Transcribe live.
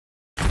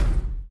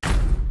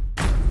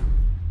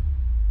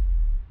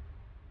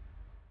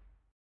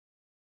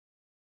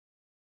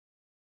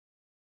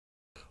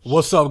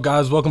What's up,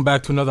 guys? Welcome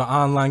back to another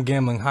online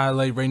gambling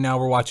highlight. Right now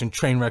we're watching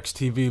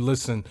TrainWrecksTV.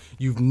 Listen,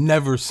 you've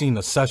never seen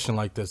a session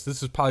like this.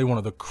 This is probably one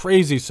of the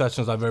craziest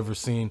sessions I've ever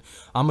seen.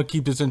 I'm gonna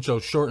keep this intro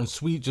short and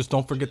sweet. Just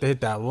don't forget to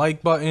hit that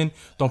like button.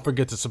 Don't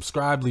forget to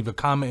subscribe. Leave a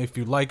comment if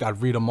you like.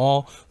 I'd read them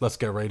all. Let's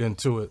get right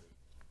into it.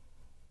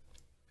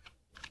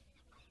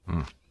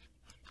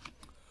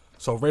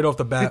 So right off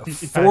the bat,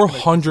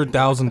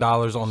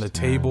 $400,000 on the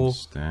table.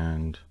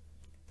 Stand,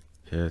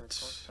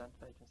 hit,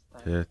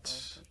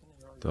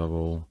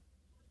 double,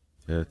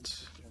 hit.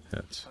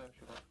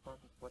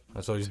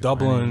 So he's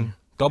doubling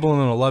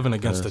an 11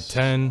 against a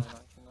 10.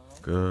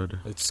 Good.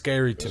 It's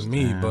scary to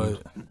me,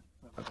 but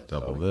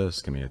double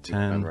this. Give me a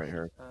 10. Right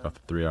here. Got the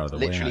 3 out of the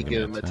way. Literally Give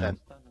give me him a 10.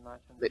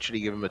 Literally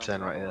give him a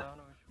 10 right here.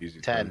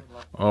 Easy 10.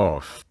 Oh,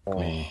 f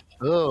me.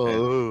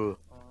 Oh.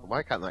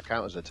 Why can't that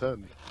count as a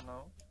 10?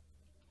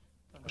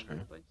 Okay.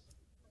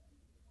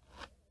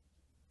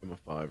 Give him a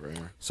 5 right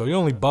here. so he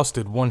only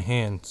busted one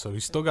hand, so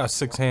he's still got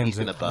 6 hands He's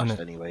gonna in bust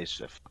it. anyways,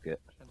 so fuck it.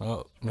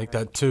 Oh, make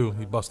that 2.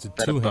 He busted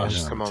Better 2 bust.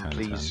 hands. Come on, 10,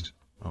 please. 10.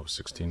 Oh,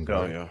 16. Oh,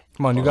 Good. yeah.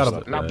 Come on, you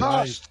gotta. Now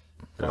bust!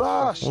 Yeah.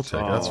 Bust! We'll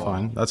take it. That's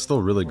fine. That's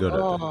still really good.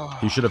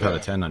 He should have had a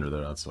 10 under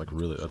there. That's like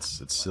really. It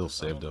still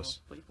saved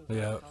us.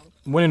 Yeah,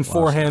 winning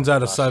 4 hands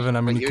out of 7.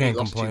 I mean, But you only can't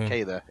lost complain.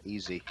 2K there,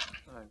 easy.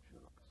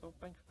 So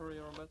thank you for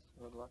your bets.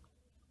 Good luck.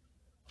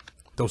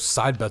 Those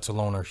side bets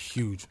alone are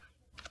huge.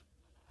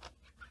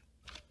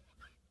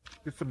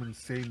 Get some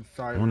insane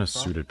side. I want a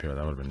suited pair.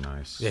 That would have been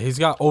nice. Yeah, he's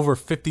got over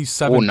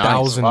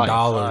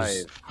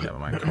 $57,000 Yeah, but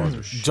my cards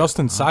are shit. just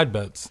in side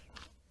bets.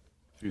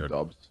 Few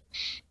dubs.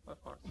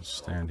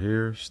 Stand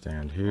here.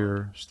 Stand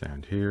here.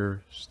 Stand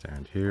here.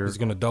 Stand here. He's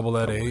gonna double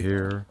that double 8.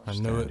 here. I knew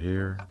stand it.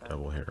 Here.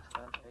 Double here.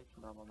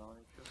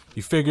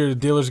 You figure the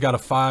dealer's got a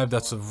 5.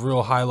 That's a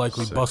real high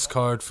likely bust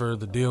card for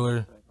the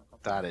dealer.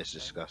 That is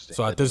disgusting.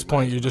 So at this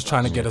point, you're just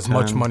trying to get as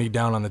much money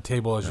down on the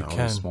table as you All the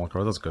can. small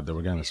cards. That's good. That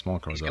we're getting the small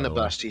cards. He's out gonna of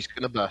the way. bust, he's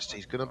gonna bust,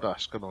 he's gonna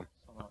bust. Come on.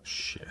 Oh,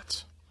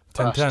 shit.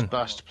 10-10.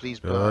 Bust, please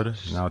Good.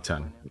 bust. Now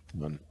 10.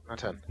 10, Now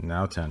 10.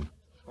 Now 10.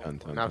 10,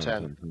 10, Now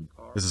 10, 10. 10.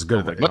 This is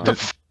good. What the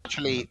f?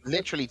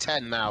 Literally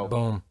 10 now.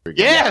 Boom.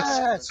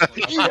 Yes! That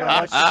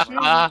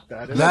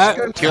That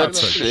Good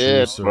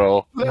shit,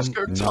 bro. Let's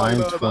go, Now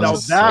Tyler.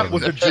 that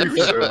was a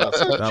juicer.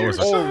 That was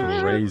a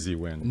crazy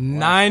win.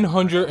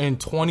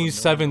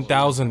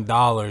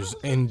 $927,000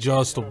 in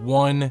just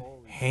one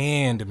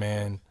hand,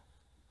 man.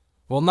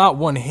 Well, not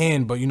one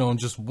hand, but you know, in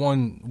just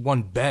one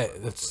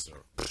bet. That's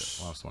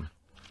Last one.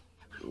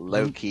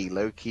 Low key,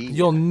 low key.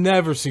 you'll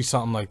never see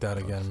something like that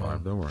again, 5.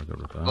 man. Don't worry.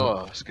 Good with that.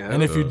 Oh, let's go.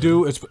 And if you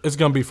do, it's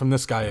gonna be from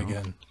this guy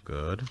again.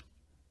 Good.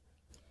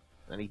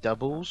 Any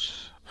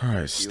doubles? All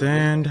right.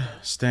 Stand.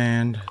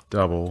 Stand.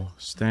 Double.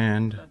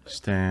 Stand.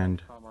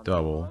 Stand.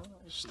 Double.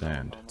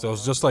 Stand. So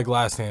it's just like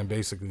last hand,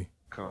 basically.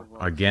 Come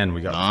on. Again,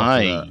 we got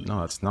fucked for that.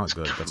 No, that's not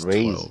good. That's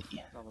 12.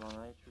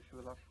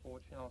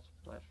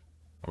 I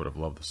would have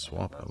loved the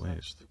swap at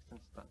least.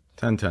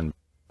 10, 10.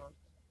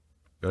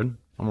 Good.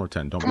 One more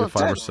 10. Don't Come be on,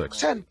 5 or 10, 6.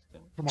 10,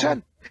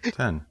 10,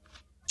 10.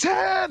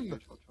 10!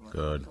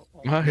 Good.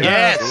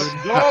 Yes!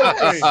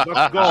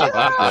 Let's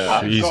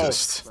go.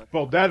 Jesus.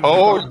 Bro, that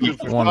Oh,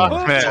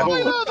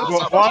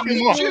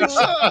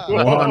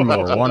 One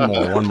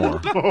more. One more.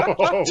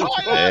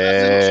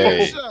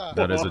 Hey.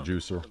 That is a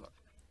juicer.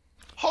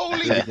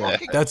 Holy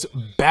fucking... That's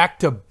back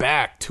to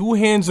back, 2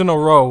 hands in a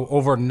row,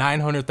 over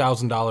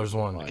 $900,000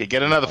 won. Okay,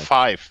 get another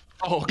 5.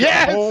 Oh,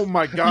 Yes! Oh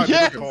my god.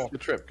 Yes! Good call.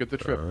 Good trip, get the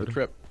trip, the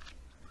trip.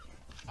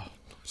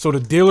 So the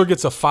dealer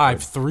gets a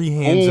 5, 3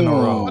 hands in a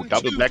row.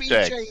 Double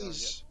blackjack.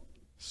 BJs.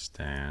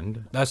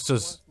 Stand. That's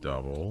just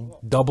Double.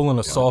 doubling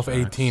a soft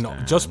Blackjack 18.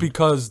 stand. Just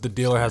because the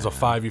dealer has a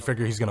 5, you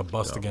figure he's gonna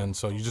bust again.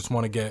 So you just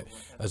want to get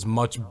as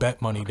much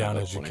bet money down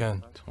as you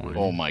can. 20.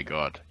 Oh my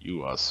god,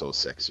 you are so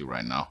sexy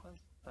right now.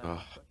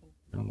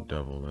 And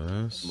double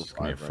this.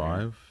 Give me a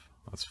 5.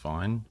 That's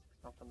fine.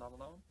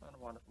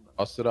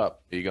 Bust it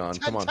up. Egon,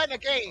 come on. 10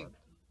 again.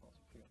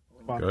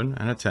 Good.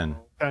 And a 10.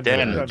 10,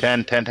 10,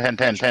 10, 10,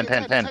 10, 10,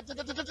 10, 10.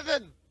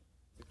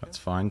 That's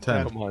fine.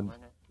 10. Come on.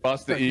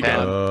 Bust the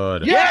Egon.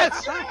 Good.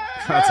 Yes!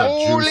 That's a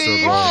Holy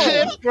juicer, bro.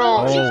 shit,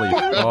 bro. Holy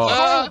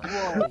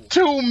fuck.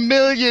 2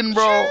 million,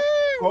 bro.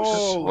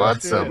 Oh,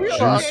 That's a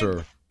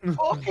juicer.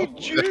 Fucking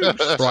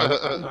juice.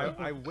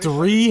 Bro,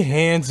 3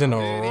 hands in a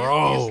He's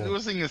row.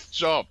 losing his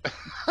job.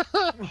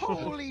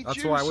 Holy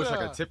that's why I wish I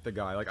could tip the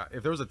guy. Like,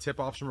 if there was a tip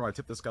option where I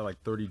tip this guy like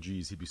 30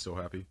 G's, he'd be so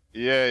happy.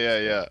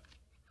 Yeah.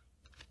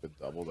 Good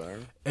double there.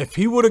 If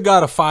he would have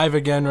got a 5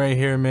 again right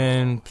here,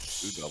 man.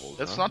 2 doubles.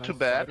 That's huh? not too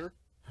bad.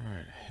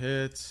 Alright,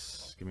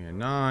 hits. Give me a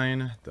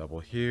 9. Double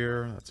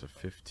here. That's a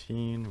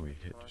 15. We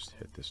just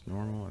hit this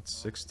normal. That's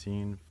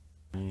 16.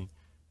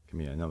 Give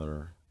me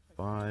another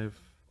 5.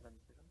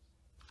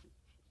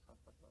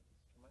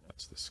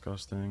 That's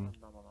disgusting.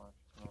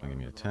 Give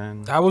me a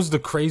 10. That was the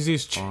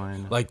craziest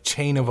Fine.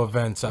 chain of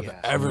events I've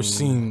ever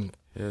seen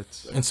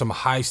Hits. in some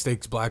high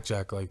stakes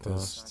blackjack like this.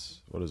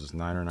 Busts. What is this?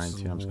 9 or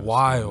 19? I'm just gonna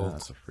wild. spend that.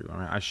 That's a free one. I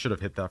mean, I should have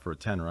hit that for a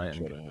 10, right?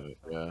 Should've And hit it,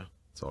 yeah.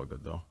 it's all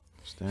good though.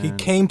 He Stand.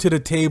 came to the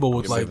table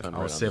with like Give me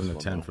I was on saving the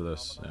this 10 one, for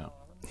this. Yeah.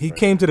 He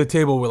came to the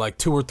table with like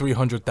 $200,000 or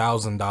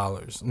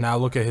 $300,000. Now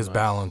look at his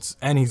balance,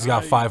 and he's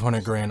got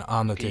 500 grand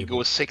on the He table.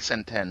 goes 6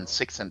 and 10.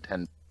 6 and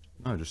 10.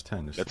 No, just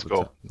 10. Just Let's flip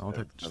go. 10. I'll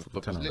take just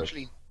flip 10 on it.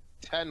 Literally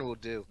 10 will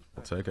do.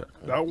 I'll take it.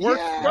 That works.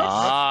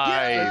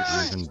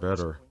 Nice. Even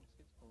better.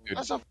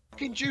 That's a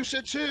fucking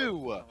juicer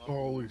too.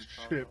 Holy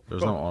shit.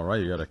 There's no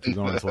alright. You gotta keep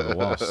going until the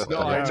loss. No,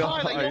 I know.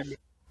 Tyler, you're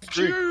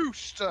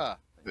juiced.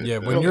 Yeah,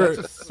 when No, you're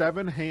that's a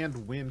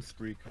 7-hand win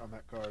streak on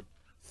that card.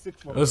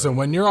 6 more listen,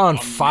 when you're on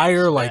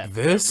fire like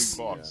this,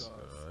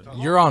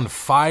 you're on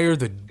fire.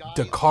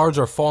 The cards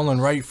are falling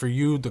right for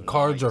you. The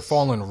cards are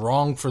falling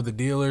wrong for the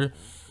dealer.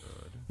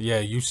 Yeah,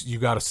 you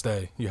gotta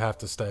stay. You have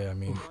to stay. I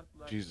mean,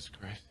 Jesus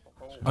Christ.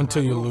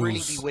 until you We'll really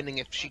lose. be winning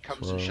if she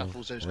comes and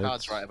shuffles those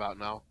cards right about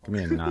now. Give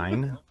me a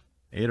 9.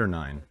 8 or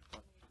 9.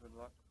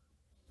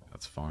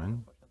 That's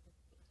fine.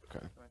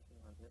 Okay.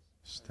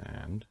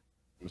 Stand.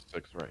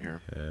 6 right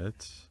here.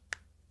 Hit.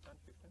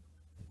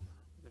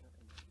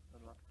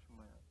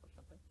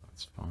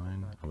 That's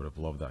fine. I would have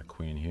loved that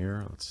queen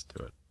here. Let's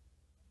do it.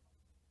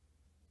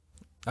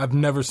 I've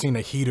never seen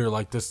a heater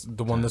like this.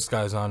 The one this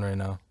guy's on right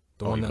now.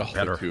 The one that.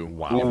 Better. Two.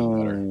 Wow.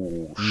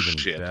 Ooh, Even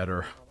shit.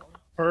 better.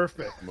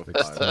 Perfect.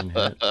 16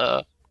 hit.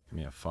 Give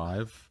me a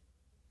 5.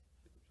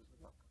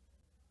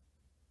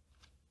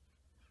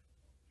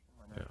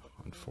 Yeah,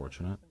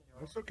 unfortunate.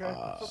 That's okay.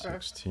 That's okay.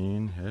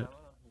 16 hit.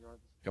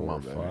 Come 4 on,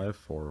 or baby. 5.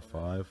 4 or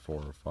 5. 4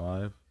 or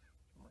 5.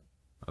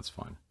 That's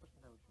fine.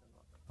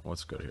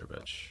 What's good here,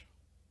 bitch?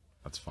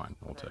 That's fine.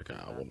 We'll take it.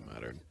 Nah, wouldn't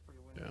matter.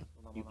 Yeah.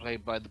 You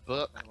played by the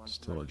book,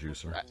 Still a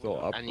juicer.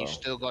 Still up, and you though.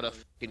 still got a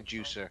fucking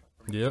juicer.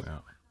 Yep. Yeah.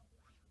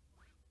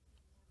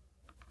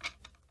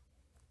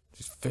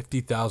 Just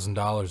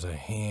 $50,000 a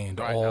hand.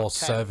 Right, all now, 10.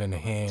 7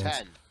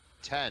 hands.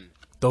 10.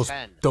 Those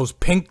 10. those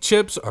pink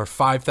chips are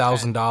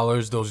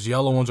 $5,000. Those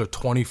yellow ones are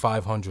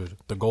 $2,500.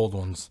 The gold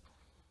ones.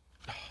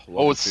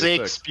 Oh,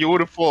 6.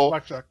 Beautiful.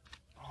 Blackjack.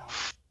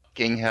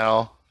 King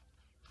hell.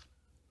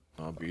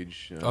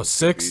 Beach. A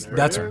 6. beach.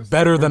 That's There it is.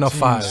 better than a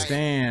 5.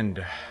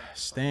 Stand.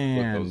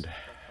 Stand.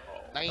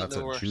 Ain't That's a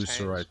no worse juicer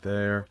hands. right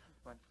there.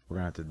 We're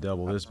gonna have to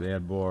double this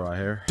bad boy right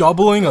here.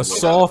 Doubling a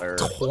soft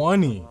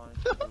 20.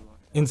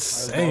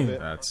 Insane. it.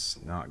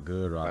 That's not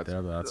good right That's-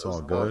 there, but that's that's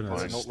all good. fine.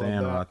 That's a Don't love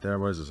stand that. right there.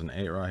 What is this, an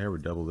 8 right here? We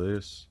double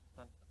this.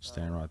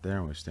 Stand right there,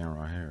 and we stand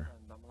right here.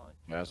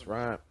 That's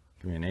right.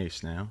 Give me an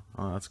ace now.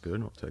 Oh, that's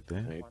good. We'll take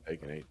that. 8,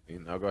 take an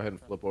 18. Now go ahead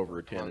and flip over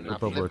a 10. And Now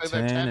Flip over a flip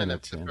over 10 10 and a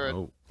and 10. flip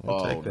Oh,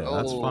 we'll take that.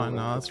 That's Oh. fine.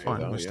 No, that's Okay,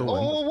 fine. no, We yeah. still Oh,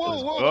 win.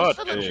 whoa, whoa, Good.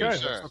 still a Okay,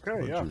 that's juicer. okay,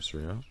 Good yeah.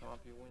 juicer, yeah.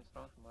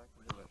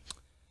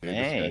 Hey,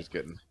 Hey. this guy's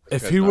getting.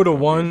 If this he guy's would've not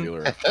gonna won- be a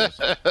dealer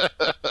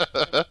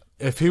after this.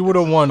 If he would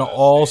have won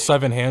all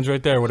 7 hands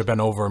right there, it would have been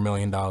over $1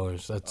 million.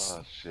 That's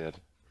Oh, shit.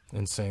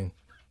 insane.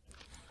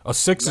 A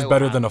 6 is No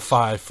better than a hands.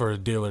 5 for a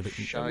dealer to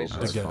Scheiße.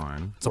 That's get.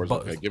 fine. It's a Four's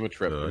okay. Give him a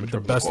trip. Give him a Good. the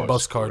trip best before.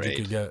 bus card you Great.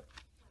 could get.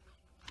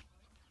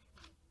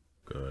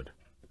 Good.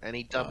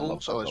 Any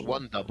doubles? Oh, it's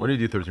one double. What do you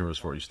do 13 rows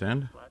for? You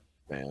stand?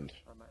 Stand.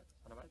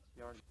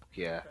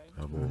 Yeah.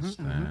 Double,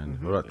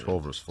 stand. What about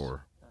 12 rows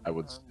for? I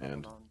would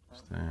stand.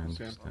 Stand,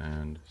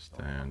 stand,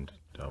 stand,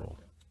 double.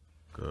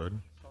 Good.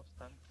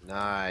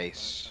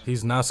 Nice.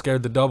 He's not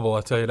scared to double,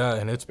 I tell you that,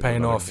 and it's paying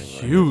another off thing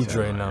right huge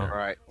here. right now.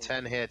 Right,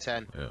 10 here,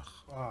 10. Ugh,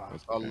 Ah,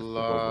 Let's flip over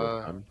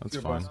Allah. a 10. that's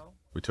Your fine. boss.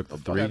 We took the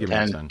 3, give me a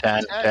 10, 10.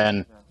 10,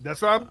 10.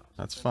 that's up.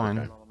 That's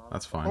fine.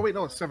 That's Oh, fine. wait,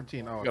 no, it's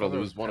 17. Oh, You gotta I thought it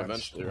lose was one 10.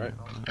 eventually,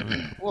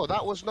 right? Well,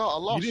 that was not a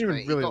loss, didn't even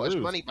mate. really He got his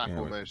lose. money back Yeah,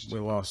 almost. we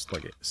lost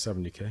like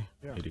 70k,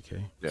 Yeah.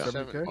 80k. Yeah.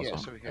 70K? Yeah,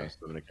 Awesome. 70K. Yeah,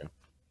 70K.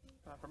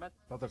 I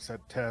thought that said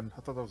 10.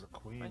 I thought that was a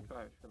queen.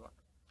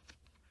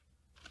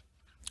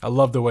 I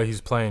love the way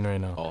he's playing right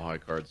now. All high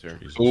cards here.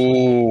 Jesus.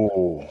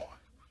 Ooh.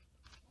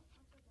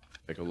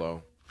 Take a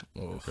low.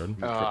 Oof. Good.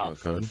 Ah,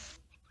 Good.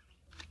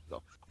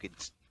 got fucking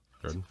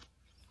Good.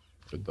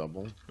 Good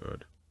double.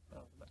 Good.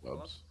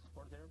 Clubs.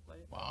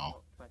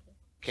 Wow.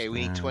 Okay, we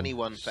need Stand,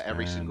 21 for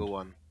every stand. single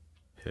one.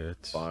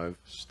 Hit. 5.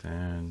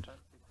 Stand.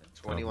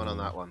 21 on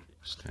that one.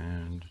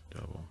 Stand.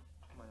 Double.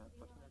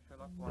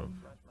 Oh,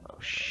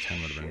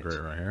 10 would have been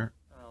great right here.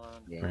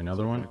 Yeah. Give me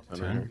another one. 10 right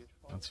 10. here.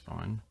 That's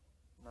fine.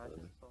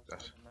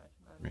 That's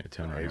Give me a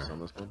 10 right Ace here. on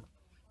this one.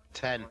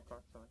 10.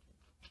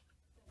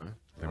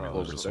 Give me Oh,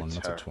 lose this one.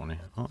 That's a 20.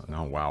 Oh,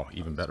 no, wow.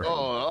 Even better.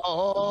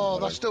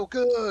 That's still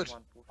good.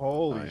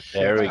 Holy Nice.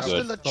 shit. Very That's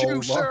good. still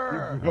a So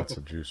juicer. lucky. That's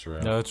a juice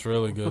right. Yeah, it's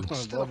really good.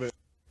 I love it.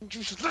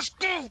 Juicer. Let's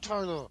go,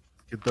 Tyler.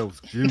 Get those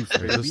juice, Is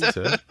baby. this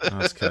tip? No,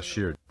 it's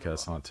cashier.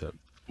 That's not tip.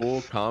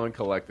 Full common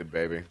collected,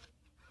 baby.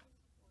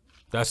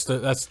 That's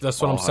what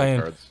All I'm high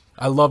saying. cards.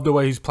 I love the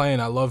way he's playing.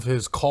 I love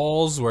his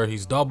calls where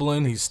he's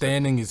doubling, he's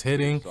standing, he's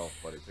hitting. Yourself,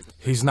 buddy. Take a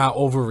He's not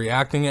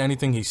overreacting to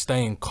anything. He's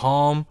staying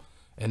calm,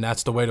 and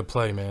that's the way to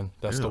play, man.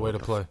 That's the Ew, way to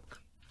what the play.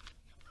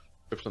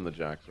 trips on the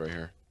jacks right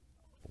here.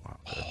 Wow.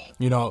 Good.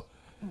 You know,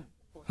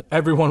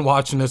 everyone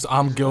watching this,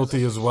 I'm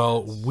guilty as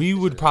well.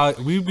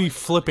 We'd be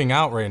flipping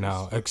out right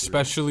now,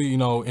 especially, you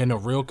know, in a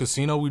real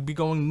casino. We'd be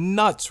going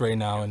nuts right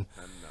now, and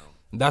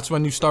that's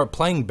when you start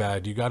playing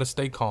bad. You got to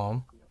stay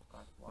calm.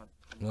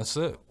 And that's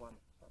it.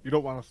 You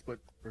don't want to split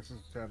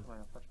versus 10.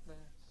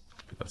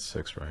 That's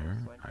 6 right here.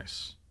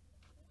 Nice.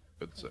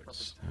 Good 6.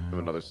 Stand. Give him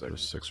another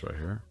There's 6. 6 right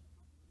here.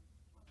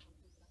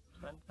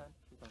 10, 10,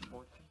 you got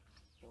 14,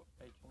 so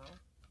 8 now.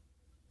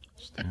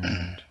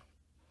 Stand.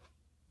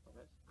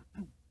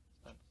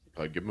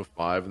 Give him a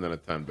 5 and then a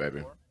 10,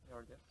 baby. 4,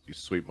 your guess. You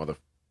sweet mother.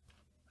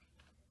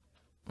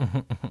 4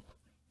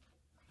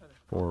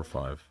 or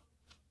 5.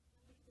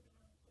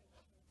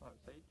 Oh,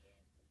 it's 8.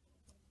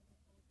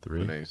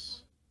 3. An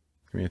ace.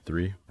 Give me a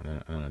 3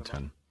 and then a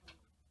 10.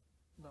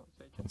 No,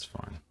 it's 8. That's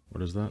fine.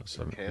 What is that?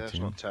 7, Okay, that's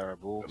 18. not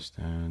terrible.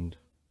 Stand.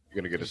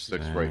 You're gonna get a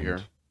 6 right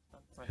here.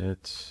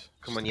 Hit.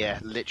 Come on, yeah,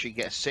 literally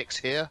get a 6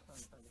 here.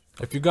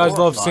 If you guys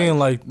Four or love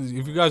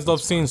five.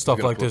 seeing stuff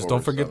You're gonna like this, flip don't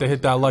over forget to seven.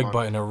 hit that Come like on.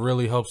 button. It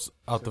really helps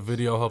out the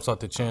video, helps out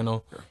the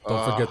channel.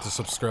 Don't forget to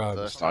subscribe.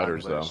 First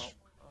Siders, time, though. Liz.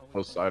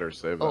 No siders,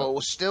 save Oh, that. it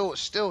was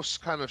still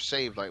kind of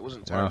saved. Like, it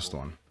wasn't terrible. Last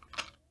one.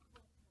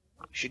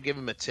 You should give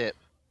him a tip.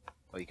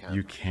 Oh, you can.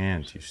 You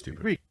can't, you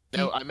stupid.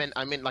 No, I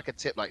meant like a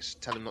tip, like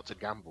tell him not to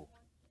gamble.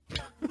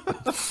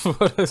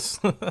 What is-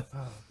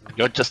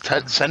 Yo, just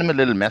send him a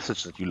little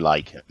message that you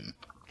like him.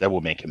 That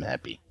will make him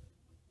happy.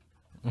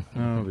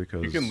 No,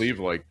 because You can leave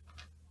like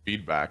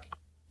feedback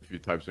if you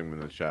type something in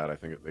the chat. I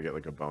think they get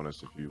like a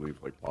bonus if you leave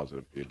like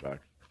positive feedback.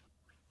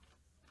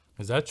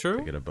 Is that to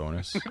true? get a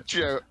bonus.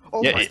 Joe.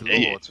 Oh Yeah, my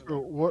yeah,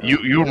 lord. What?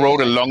 You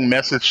wrote a long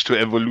message to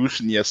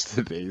Evolution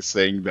yesterday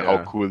saying Yeah.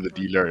 how cool the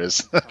dealer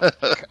is.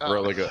 Or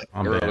like a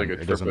I'm or banned. like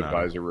a It doesn't matter.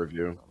 TripAdvisor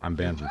review. I'm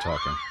banned from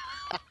talking.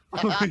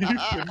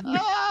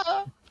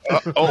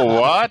 Oh,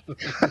 what?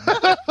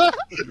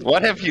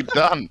 What have you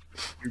done?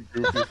 You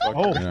goofy fucker.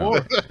 Oh, You, know,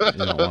 four. you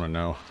don't want to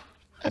know.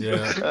 Yeah.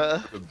 It's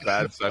a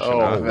bad session.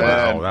 Oh, out there.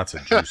 man. Wow, that's a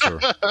juicer.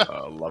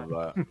 I love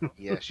that.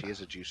 Yeah, she is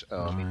a juice.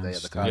 Oh, I mean, they are the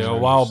Stand. Yeah, a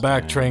guys. while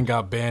back, Stand. Train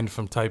got banned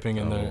from typing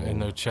in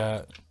their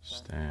chat.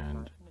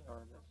 Stand.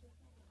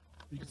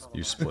 You can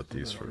You split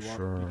these for if you want.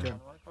 sure. You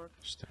can.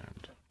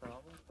 Stand.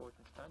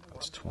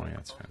 That's 20.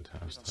 That's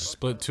fantastic.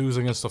 Split 2s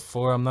against a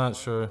 4. I'm not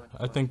sure.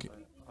 I think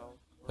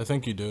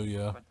you do.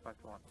 Yeah.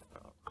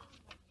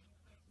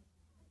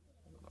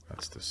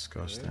 That's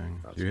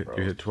disgusting. That's You gross.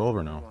 hit 12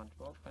 or no?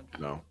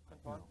 No.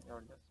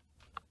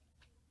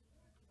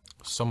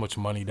 So much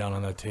money down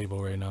on that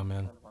table right now,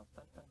 man.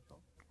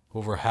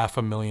 Over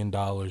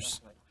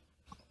 $500,000.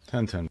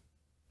 10, 10.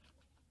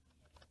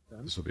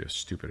 This will be a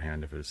stupid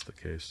hand if it's the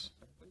case.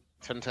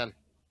 10-10.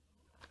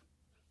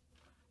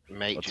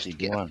 Mate, What's he just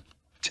get doing?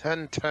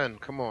 10-10.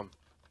 Come on.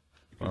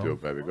 You can do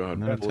it, baby. Go ahead.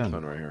 Another Pull 10.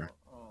 10 right here.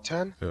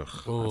 10. Ugh,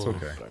 that's Ooh.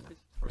 okay.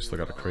 We still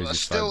got a crazy That's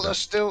side still, bet. that's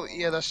still,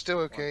 yeah, that's still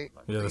okay.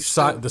 Yeah, the You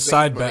side still the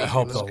side made bet money.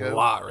 helped a Let's go.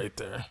 lot right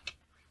there.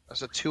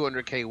 That's a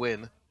 200k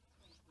win.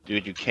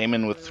 Dude, you came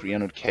in with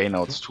 300k,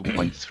 now it's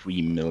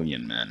 2.3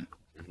 million, man.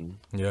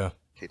 Yeah.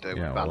 Okay, don't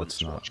Yeah, well, balance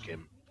it's not. watch,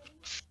 Kim.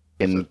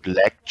 In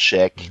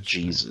Blackjack,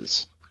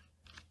 Jesus.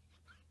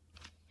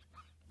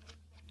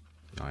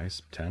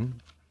 Nice.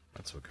 10.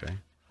 That's okay.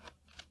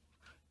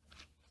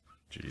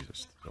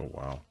 Jesus. Oh,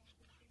 wow.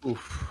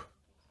 Oof.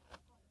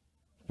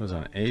 What is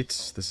that, an 8?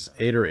 This is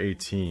 8 or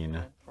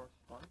 18.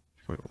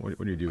 What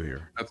do you do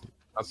here? That's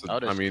I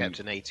would I have mean, kept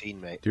an 18,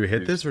 mate. Do you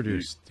hit You- this or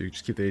you- do you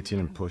just keep the 18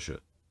 and push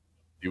it?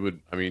 you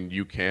would. I mean,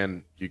 you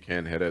can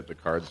hit it. The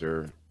cards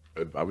are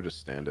good. I would just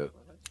stand it.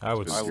 I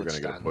would. I You're would gonna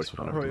get a stand. push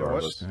on it Oh, yeah,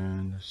 regardless.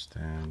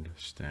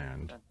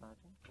 Stand.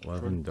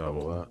 11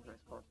 double.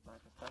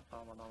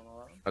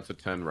 That's a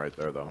 10 right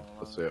there, though.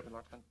 Let's see it.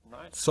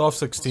 Soft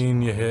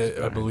 16 you hit,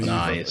 I believe.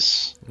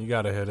 Nice. You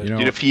gotta hit it. You know,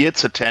 Dude, if he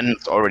hits a 10,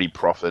 it's already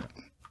profit.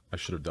 I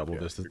should have doubled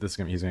this. This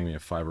game, he's gonna give me a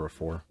 5 or a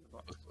 4.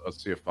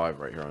 Let's see a 5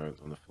 right here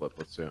on the flip.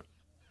 Let's see it.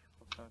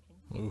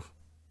 Oof.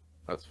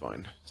 That's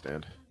fine.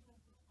 Stand.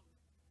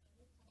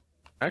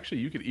 Actually,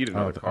 you could eat I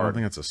another don't card.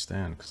 think it's a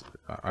stand because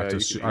I Yeah, have to you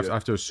assume, could eat I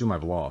have to assume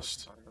I've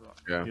lost.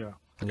 Yeah. Yeah.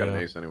 I got an Yeah.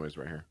 ace anyways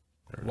right here.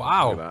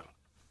 Wow. Look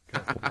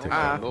at Oh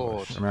my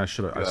lord. I mean, I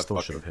should have. I Yeah, still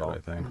fucking should have hit. call. I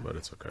think, but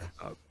it's okay. that.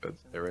 Oh,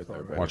 that's it right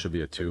there, baby. Watch it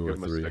be a 2 or Give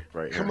him a 3. 6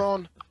 right Come here.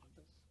 on.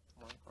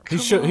 He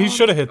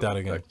should have hit that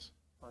again. 6.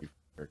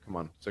 Here, come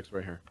on. 6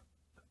 right here.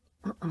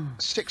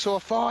 6 or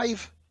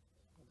 5.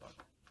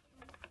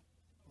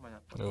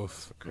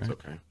 Oof. It's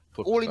okay.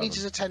 Flip All he 7. needs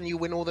is a 10. You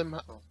win all them.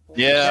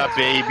 Yeah,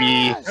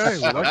 baby. Hey,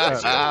 we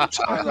like that.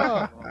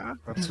 Tyler.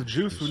 That's the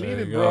juice we There you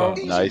needed, go.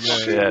 bro. Nice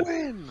Easy shit.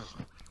 win.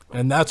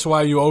 And that's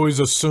why you always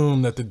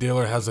assume that the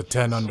dealer has a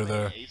 10 under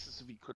there.